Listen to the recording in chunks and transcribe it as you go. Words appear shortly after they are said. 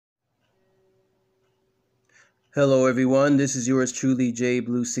Hello everyone, this is yours truly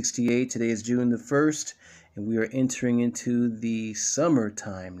JBlue68. Today is June the 1st and we are entering into the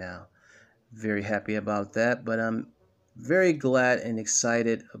summertime now. Very happy about that, but I'm very glad and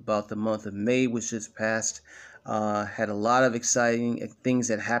excited about the month of May, which just passed. Had a lot of exciting things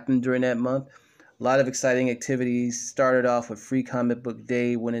that happened during that month. A lot of exciting activities. Started off with Free Comic Book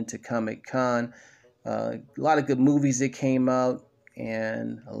Day, went into Comic Con. A lot of good movies that came out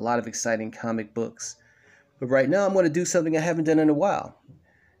and a lot of exciting comic books. But right now I'm going to do something I haven't done in a while,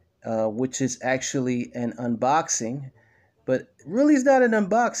 which is actually an unboxing. But really it's not an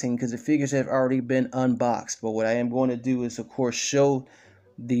unboxing because the figures have already been unboxed. But what I am going to do is, of course, show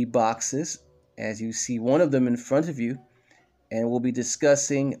the boxes as you see one of them in front of you. And we'll be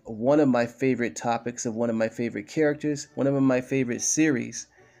discussing one of my favorite topics of one of my favorite characters, one of my favorite series.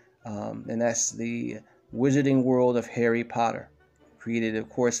 And that's the Wizarding World of Harry Potter, created, of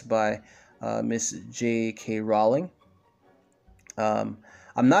course, by Miss J.K. Rowling. Um,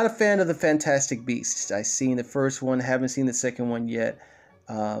 I'm not a fan of the Fantastic Beasts. I've seen the first one, haven't seen the second one yet.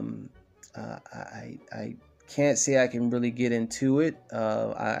 I can't say I can really get into it.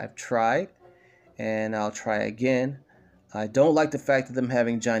 I've tried, and I'll try again. I don't like the fact of them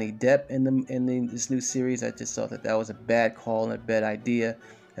having Johnny Depp in this new series. I just thought that was a bad call and a bad idea,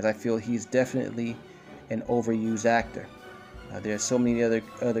 as I feel he's definitely an overused actor. There are so many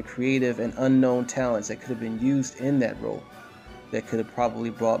other creative and unknown talents that could have been used in that role, that could have probably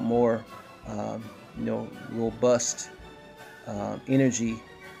brought more, robust energy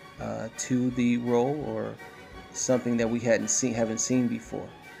to the role, or something that we haven't seen before.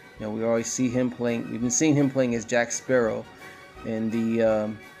 We always see him playing. We've been seeing him playing as Jack Sparrow in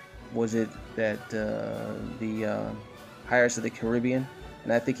the Pirates of the Caribbean,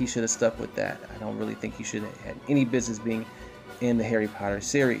 and I think he should have stuck with that. I don't really think he should have had any business being in the Harry Potter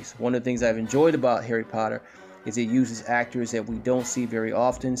series. One of the things I've enjoyed about Harry Potter is it uses actors that we don't see very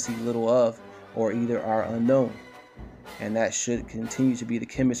often, see little of, or either are unknown. And that should continue to be the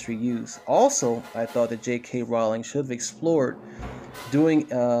chemistry used. Also, I thought that J.K. Rowling should have explored doing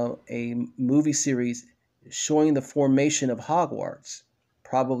a movie series showing the formation of Hogwarts,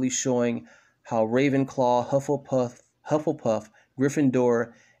 probably showing how Ravenclaw, Hufflepuff,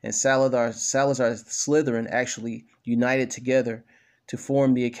 Gryffindor, and Salazar Slytherin actually united together to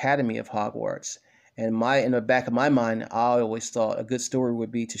form the Academy of Hogwarts. And in the back of my mind, I always thought a good story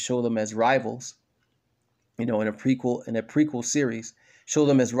would be to show them as rivals, in a prequel series, show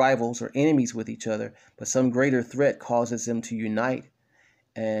them as rivals or enemies with each other, but some greater threat causes them to unite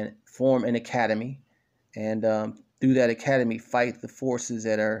and form an academy, and through that academy fight the forces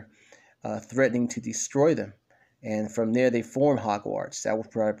that are threatening to destroy them. And from there they form Hogwarts. That would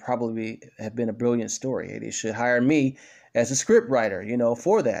probably have been a brilliant story. They should hire me as a script writer,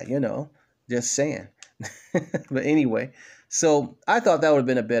 for that, just saying. But anyway, so I thought that would have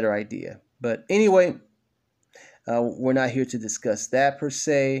been a better idea. But anyway, we're not here to discuss that per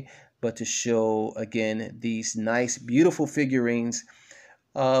se, but to show, again, these nice, beautiful figurines,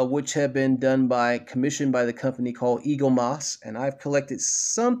 which have been commissioned by the company called Eagle Moss. And I've collected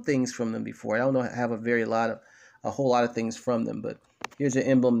some things from them before. I don't know, have a whole lot of things from them, but here's an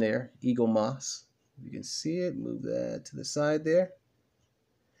emblem there, Eagle Moss. You can see it. Move that to the side there.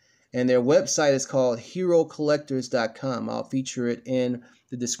 And their website is called herocollectors.com. I'll feature it in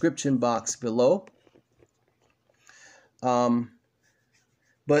the description box below. But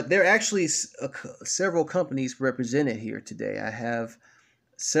there are actually several companies represented here today. I have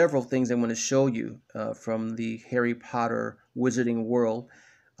several things I want to show you from the Harry Potter Wizarding World.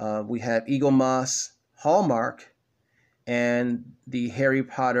 We have Eagle Moss, HALLMARK, and the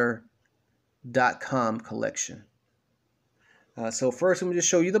HarryPotter.com collection. So first, I'm going to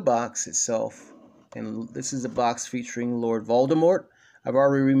show you the box itself. And this is a box featuring Lord Voldemort. I've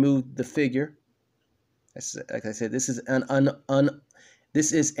already removed the figure. Like I said, this is an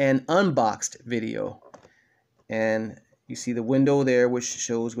unboxed video. And you see the window there, which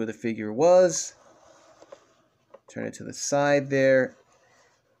shows where the figure was. Turn it to the side there.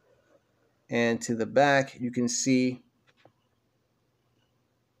 And to the back, you can see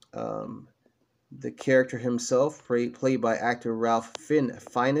the character himself, played by actor Ralph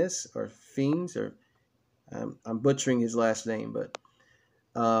Fiennes, or Fiennes, or I'm butchering his last name, but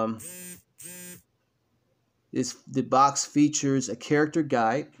the box features a character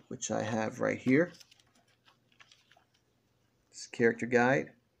guide, which I have right here. This character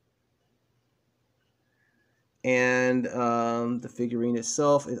guide. And the figurine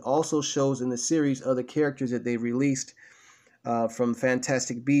itself. It also shows in the series other characters that they released from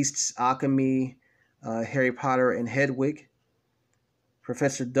Fantastic Beasts, Alchemy, Harry Potter, and Hedwig.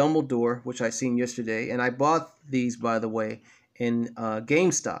 Professor Dumbledore, which I seen yesterday, and I bought these, by the way, in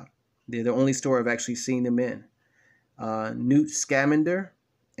GameStop. They're the only store I've actually seen them in. Newt Scamander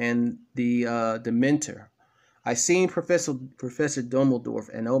and the Dementor. I seen Professor Dumbledore,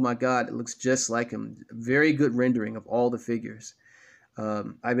 and oh my God, it looks just like him. Very good rendering of all the figures.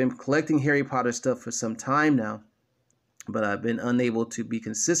 I've been collecting Harry Potter stuff for some time now, but I've been unable to be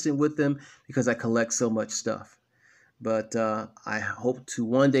consistent with them because I collect so much stuff. But I hope to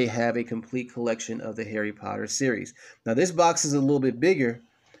one day have a complete collection of the Harry Potter series. Now this box is a little bit bigger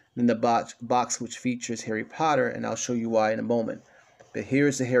than the box which features Harry Potter, and I'll show you why in a moment. But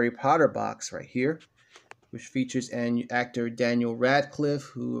here's the Harry Potter box right here, which features actor Daniel Radcliffe,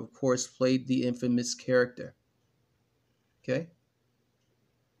 who of course played the infamous character. Okay?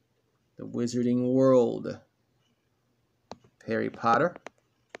 The Wizarding World. Harry Potter.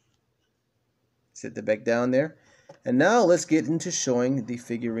 Set the back down there. And now let's get into showing the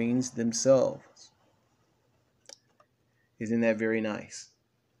figurines themselves. Isn't that very nice?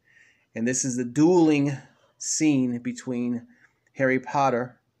 And this is the dueling scene between Harry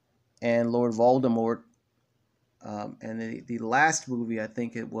Potter and Lord Voldemort. And the last movie, I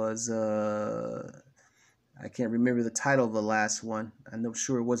think it was, I can't remember the title of the last one. I'm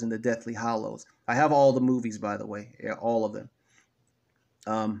sure it wasn't the Deathly Hallows. I have all the movies, by the way, all of them.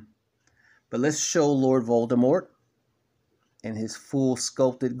 But let's show Lord Voldemort in his full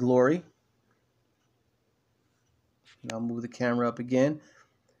sculpted glory. And I'll move the camera up again.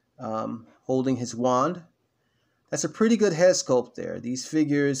 Holding his wand. That's a pretty good head sculpt there. These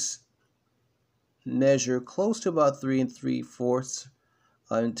figures measure close to about 3 3/4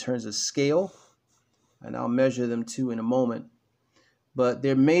 in terms of scale. And I'll measure them too in a moment. But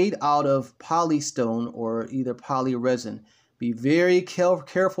they're made out of polystone or either poly resin. Be very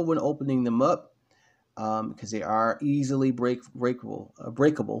careful when opening them up because they are easily breakable.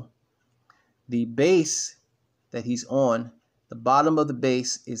 The base that he's on, the bottom of the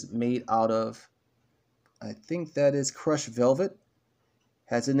base is made out of, I think that is crushed velvet.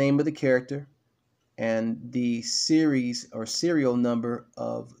 Has the name of the character and the series or serial number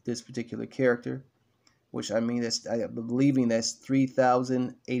of this particular character, which I'm believing that's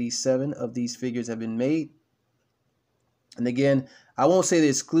 3,087 of these figures have been made. And again, I won't say they're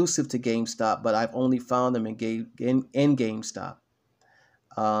exclusive to GameStop, but I've only found them in GameStop.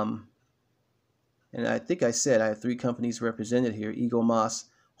 And I think I said I have 3 companies represented here. Eagle Moss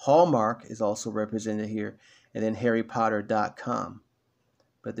Hallmark is also represented here, and then HarryPotter.com.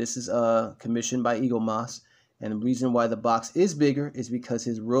 But this is commissioned by Eagle Moss, and the reason why the box is bigger is because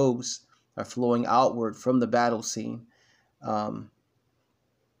his robes are flowing outward from the battle scene.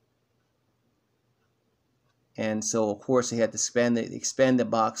 And so, of course, they had to expand the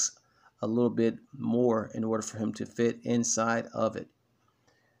box a little bit more in order for him to fit inside of it.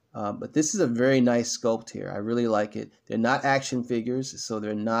 But this is a very nice sculpt here. I really like it. They're not action figures, so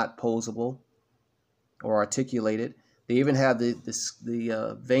they're not posable or articulated. They even have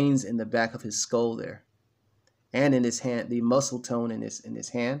the veins in the back of his skull there, and in his hand, the muscle tone in his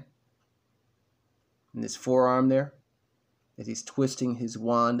hand, in his forearm there, as he's twisting his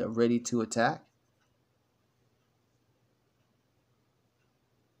wand ready to attack.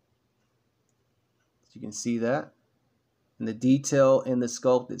 You can see that, and the detail in the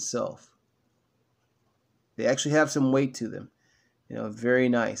sculpt itself. They actually have some weight to them, you know, very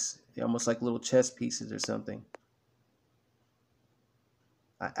nice. They're almost like little chess pieces or something.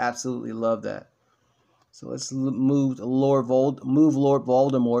 I absolutely love that. So let's move Lord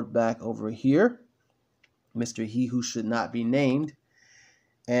Voldemort back over here, Mr. He Who Should Not Be Named,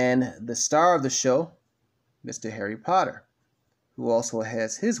 and the star of the show, Mr. Harry Potter, who also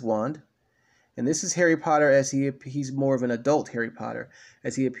has his wand. And this is Harry Potter as he's more of an adult Harry Potter,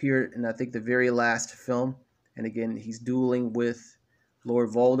 as he appeared in, I think, the very last film. And again, he's dueling with Lord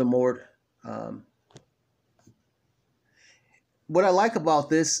Voldemort. What I like about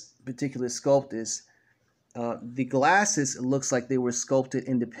this particular sculpt is the glasses, it looks like they were sculpted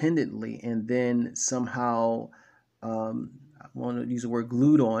independently and then somehow, I want to use the word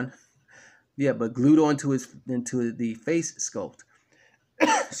glued on. Yeah, but glued onto into the face sculpt.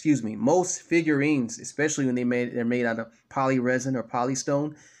 Excuse me. Most figurines, especially when they're made out of poly resin or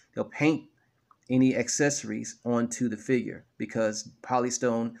polystone, they'll paint any accessories onto the figure because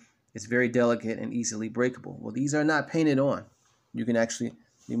polystone is very delicate and easily breakable. Well, these are not painted on. You can actually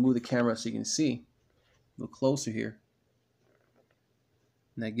move the camera so you can see a little closer here,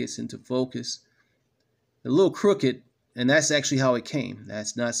 and that gets into focus. A little crooked, and that's actually how it came.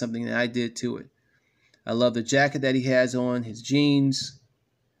 That's not something that I did to it. I love the jacket that he has on, his jeans.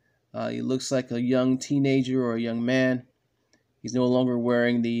 He looks like a young teenager or a young man. He's no longer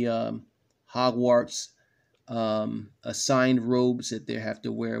wearing the Hogwarts assigned robes that they have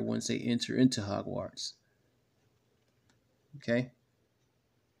to wear once they enter into Hogwarts. Okay.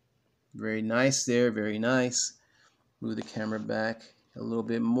 Very nice there. Very nice. Move the camera back a little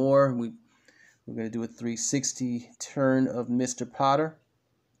bit more. We're going to do a 360 turn of Mr. Potter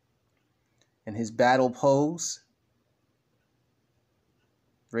and his battle pose.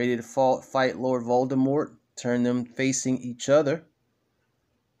 Ready to fight Lord Voldemort. Turn them facing each other.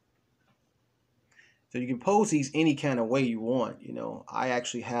 So you can pose these any kind of way you want. You know, I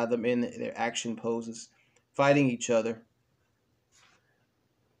actually have them in their action poses, fighting each other.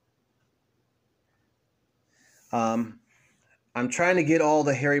 I'm trying to get all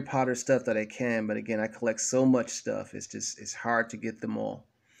the Harry Potter stuff that I can, but again, I collect so much stuff. It's hard to get them all.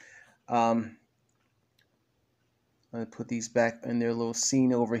 I'm going to put these back in their little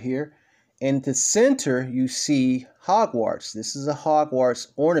scene over here. In the center, you see Hogwarts. This is a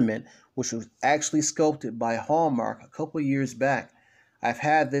Hogwarts ornament, which was actually sculpted by Hallmark a couple years back. I've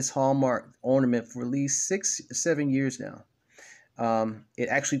had this Hallmark ornament for at least 6 or 7 years now. It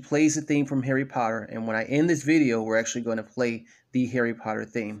actually plays the theme from Harry Potter, and when I end this video, we're actually going to play the Harry Potter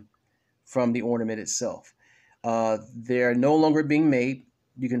theme from the ornament itself. They're no longer being made.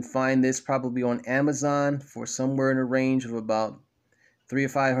 You can find this probably on Amazon for somewhere in a range of about $300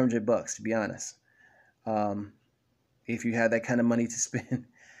 or $500, to be honest, if you have that kind of money to spend.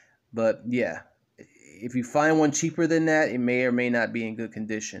 But yeah, if you find one cheaper than that, it may or may not be in good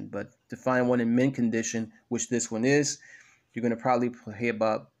condition. But to find one in mint condition, which this one is, you're going to probably pay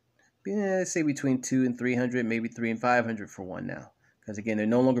about, say between $200 and $300, maybe $300 and $500 for one now. Because again, they're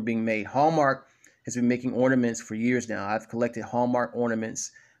no longer being made. Hallmark has been making ornaments for years now. I've collected Hallmark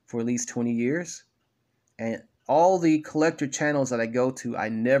ornaments for at least 20 years. And all the collector channels that I go to, I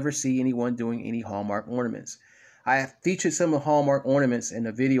never see anyone doing any Hallmark ornaments. I have featured some of Hallmark ornaments in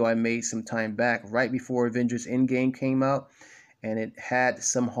a video I made some time back, right before Avengers Endgame came out. And it had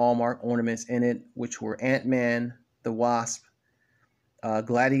some Hallmark ornaments in it, which were Ant-Man, the Wasp,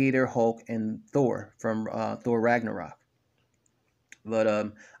 Gladiator, Hulk, and Thor from Thor Ragnarok. But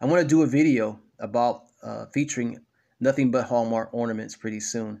I'm going to do a video about featuring nothing but Hallmark ornaments pretty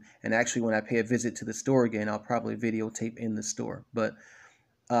soon. And actually, when I pay a visit to the store again, I'll probably videotape in the store. But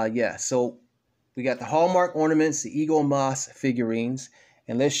yeah, so we got the Hallmark ornaments, the Eagle Moss figurines,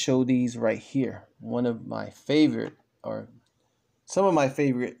 and let's show these right here. One of my favorite, or some of my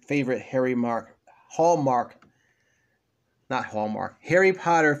favorite Harry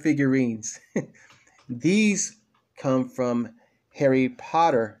Potter figurines. These come from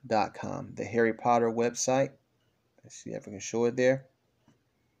HarryPotter.com, the Harry Potter website. Let's see if I can show it there.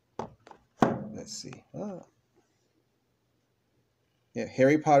 Let's see. Oh. Yeah,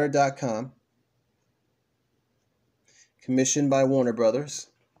 HarryPotter.com. Commissioned by Warner Brothers.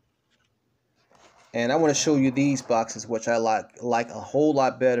 And I want to show you these boxes, which I like a whole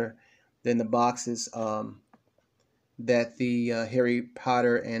lot better than the boxes that the Harry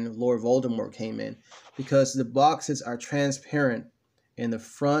Potter and Lord Voldemort came in, because the boxes are transparent in the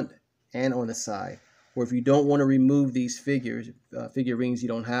front and on the side, where if you don't want to remove these figurines, you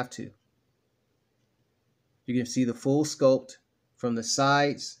don't have to. You can see the full sculpt from the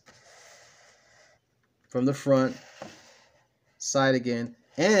sides, from the front, side again,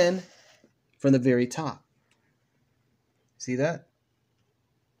 and from the very top. See that?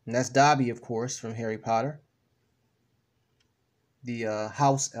 And that's Dobby, of course, from Harry Potter, the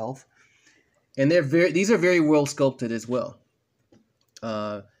house elf. And these are very well sculpted as well.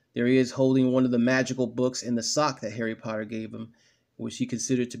 There he is holding one of the magical books in the sock that Harry Potter gave him, which he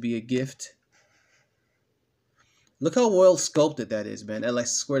considered to be a gift. Look how well sculpted that is, man. I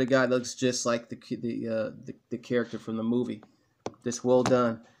swear to God, looks just like the character from the movie. Just well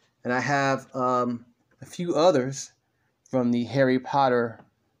done. And I have a few others from the Harry Potter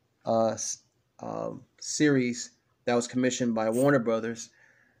series that was commissioned by Warner Brothers.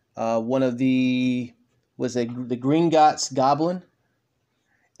 One of the Gringotts Goblin,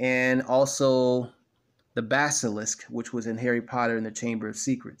 and also the Basilisk, which was in Harry Potter and the Chamber of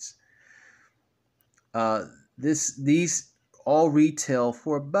Secrets. These all retail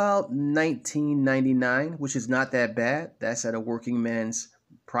for about $19.99, which is not that bad. That's at a working man's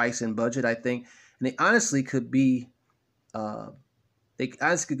price and budget, I think. And they honestly could be, they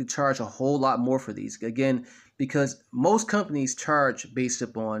honestly could charge a whole lot more for these. Again, because most companies charge based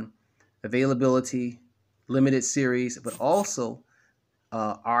upon availability, limited series, but also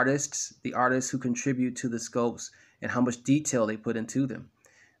the artists who contribute to the sculpts and how much detail they put into them.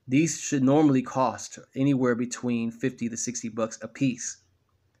 These should normally cost anywhere between $50 to $60 a piece.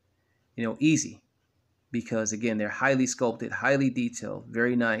 You know, easy. because again, they're highly sculpted, highly detailed,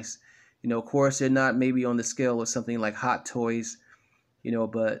 very nice. You know, of course, they're not maybe on the scale of something like Hot Toys, you know,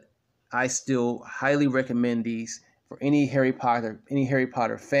 but I still highly recommend these for any Harry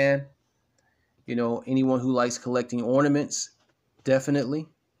Potter fan. You know, anyone who likes collecting ornaments, definitely.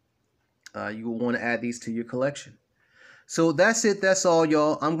 You will want to add these to your collection. So that's it. That's all,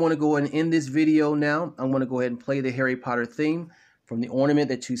 y'all. I'm going to go ahead and end this video now. I'm going to go ahead and play the Harry Potter theme from the ornament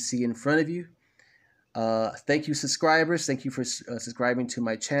that you see in front of you. Thank you, subscribers. Thank you for subscribing to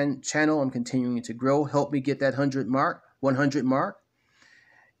my channel. I'm continuing to grow. Help me get that 100 mark.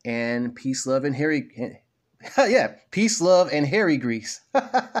 And peace, love, and Harry. Yeah, peace, love, and Harry grease.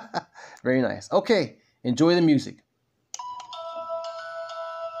 Very nice. Okay, enjoy the music.